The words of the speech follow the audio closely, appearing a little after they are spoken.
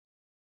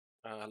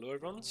Hello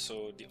everyone,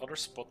 so the other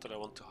spot that I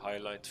want to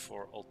highlight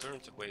for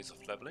alternative ways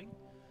of leveling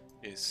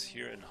is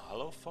here in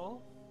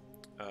Hallowfall.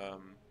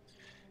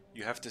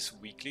 You have this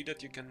weekly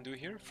that you can do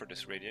here for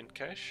this Radiant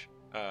Cache,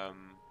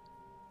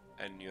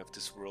 and you have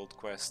this world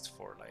quest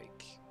for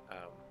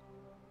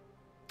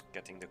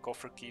getting the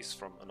coffer keys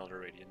from another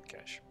Radiant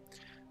Cache.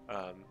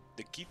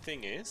 The key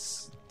thing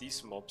is,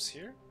 these mobs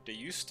here, they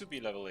used to be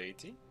level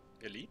 80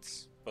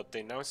 elites, but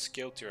they now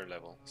scale to your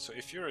level. So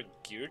if you're a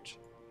geared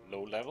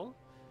low level,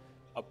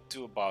 up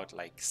to about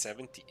like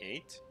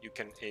 78, you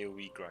can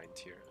AoE grind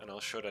here, and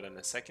I'll show that in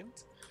a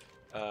second.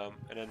 And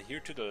then here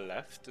to the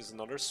left is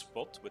another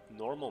spot with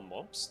normal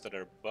mobs that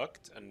are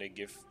bugged and they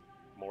give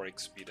more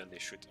XP than they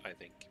should, I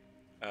think.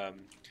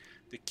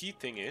 The key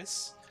thing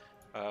is,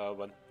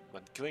 when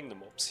killing the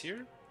mobs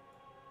here,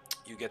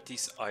 you get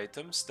these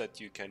items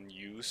that you can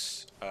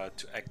use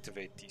to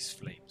activate these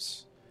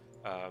flames.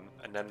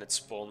 And then it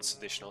spawns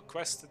additional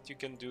quests that you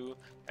can do,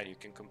 and you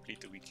can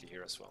complete the weekly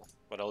here as well.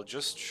 But I'll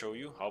just show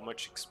you how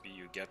much XP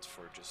you get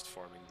for just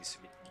farming these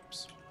elite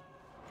mobs.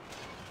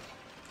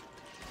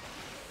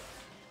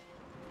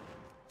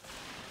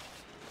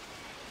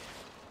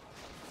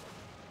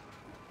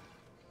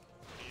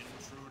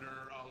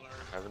 Intruder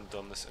alert. I haven't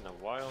done this in a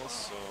while,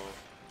 so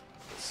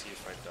let's see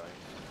if I die.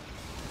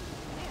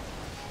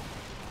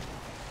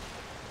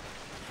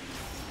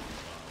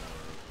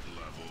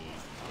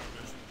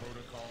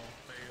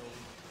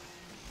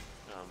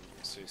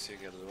 So you see I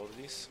get a lot of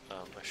these.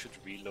 I should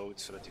reload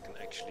so that you can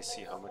actually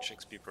see how much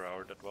XP per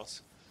hour that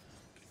was.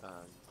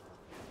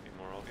 Be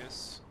more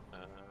obvious.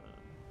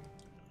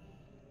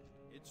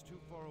 It's too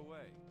far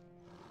away.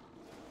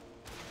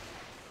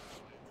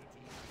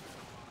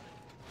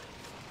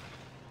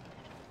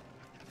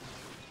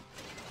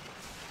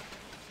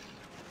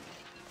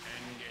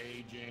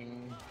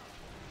 Engaging.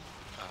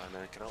 And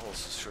then I can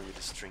also show you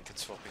this trinket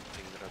swapping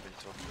thing that I've been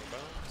talking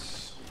about.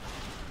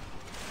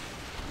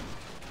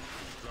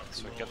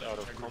 So I get out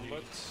of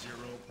combat,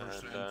 and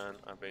then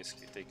I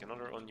basically take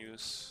another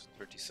unuse,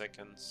 30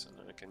 seconds, and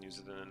then I can use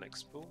it in the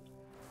next pool.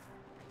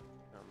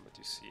 But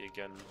you see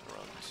again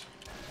around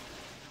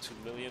 2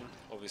 million.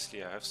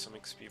 Obviously I have some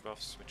XP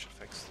buffs which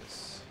affects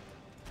this.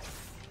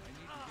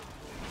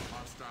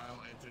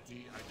 Hostile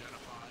entity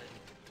identified.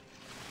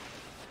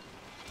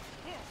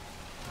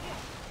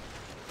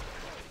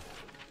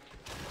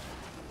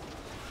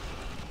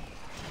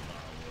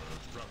 Our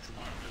structure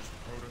weakness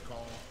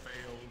protocol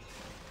failed.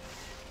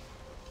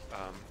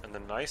 And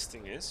the nice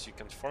thing is, you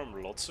can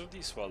farm lots of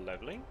these while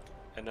leveling,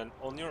 and then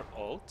on your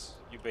ult,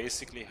 you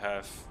basically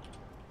have,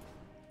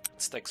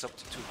 it stacks up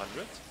to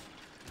 200.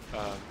 You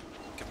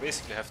can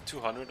basically have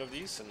 200 of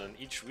these, and then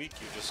each week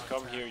you just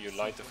come here, you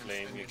light a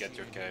flame, you get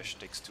your cash,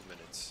 takes 2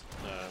 minutes.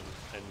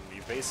 And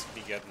you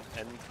basically get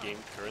an end game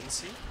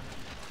currency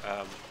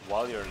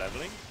while you're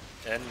leveling,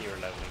 and you're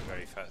leveling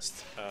very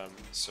fast.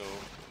 So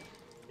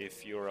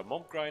if you're a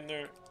mob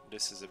grinder,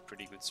 this is a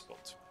pretty good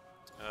spot.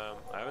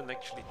 I haven't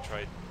actually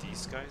tried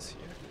these guys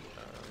here.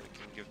 We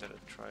can give that a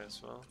try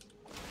as well.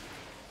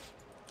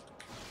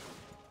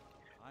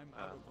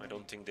 I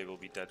don't think they will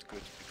be that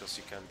good because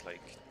you can't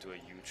like do a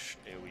huge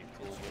AoE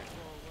pull here.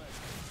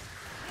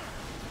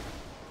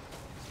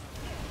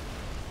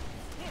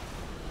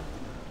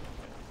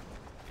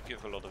 You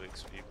give a lot of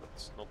XP,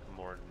 but not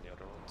more than the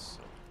other ones.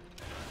 So.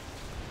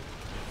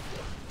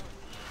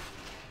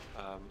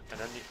 And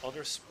then the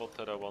other spot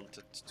that I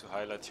wanted to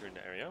highlight here in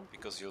the area,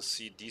 because you'll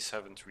see these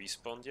haven't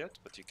respawned yet,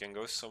 but you can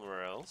go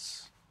somewhere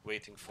else,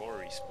 waiting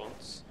for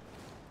respawns.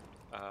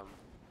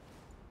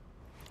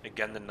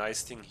 Again, the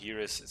nice thing here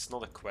is it's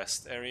not a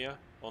quest area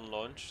on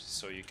launch,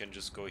 so you can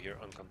just go here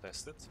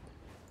uncontested.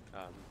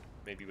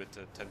 Maybe with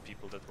the 10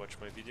 people that watch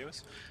my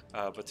videos.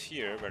 But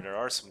here, where there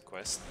are some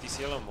quests, these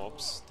yellow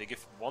mobs, they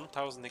give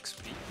 1000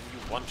 XP and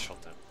you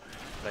one-shot them.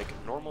 Like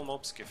normal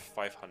mobs give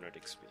 500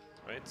 XP.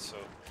 Right, so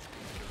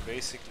you can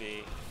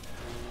basically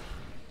pull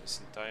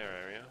this entire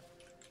area.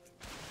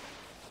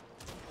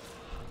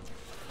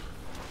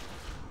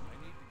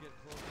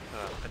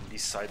 And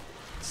these side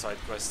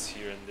quests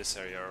here in this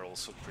area are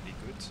also pretty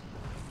good.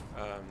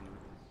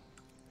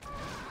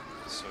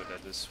 So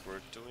that is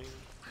worth doing.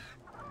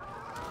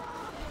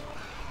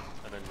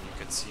 And then you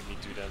can see me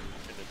do them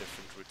in a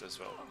different route as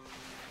well.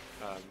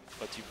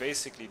 But you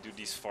basically do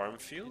these farm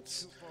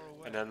fields,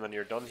 and then when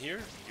you're done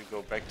here, you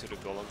go back to the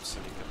golems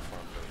and you can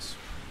farm those.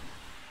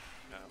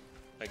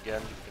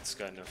 Again, it's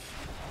kind of,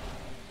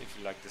 if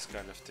you like this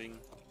kind of thing,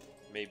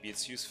 maybe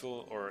it's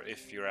useful, or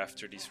if you're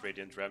after these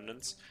radiant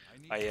remnants,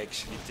 I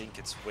actually think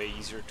it's way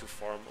easier to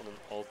farm on an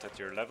ult that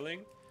you're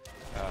leveling,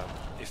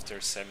 if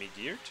they're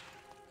semi-geared,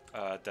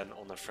 than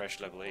on a fresh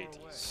level 80,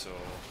 so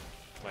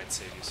it might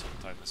save you some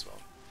time as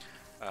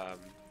well.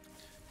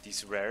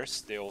 These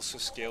rares, they also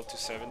scale to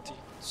 70,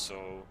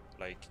 so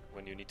like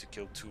when you need to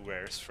kill 2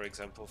 rares, for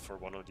example, for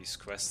one of these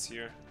quests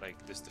here,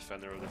 like this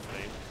Defender of the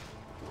Flame,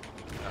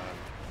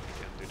 you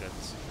can do that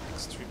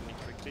extremely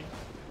quickly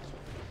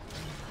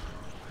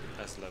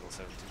as level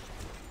 70.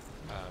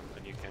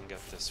 And you can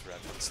get this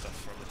wrap and stuff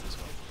from it as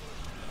well.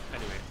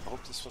 Anyway, I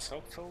hope this was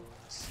helpful.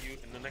 See you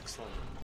in the next one.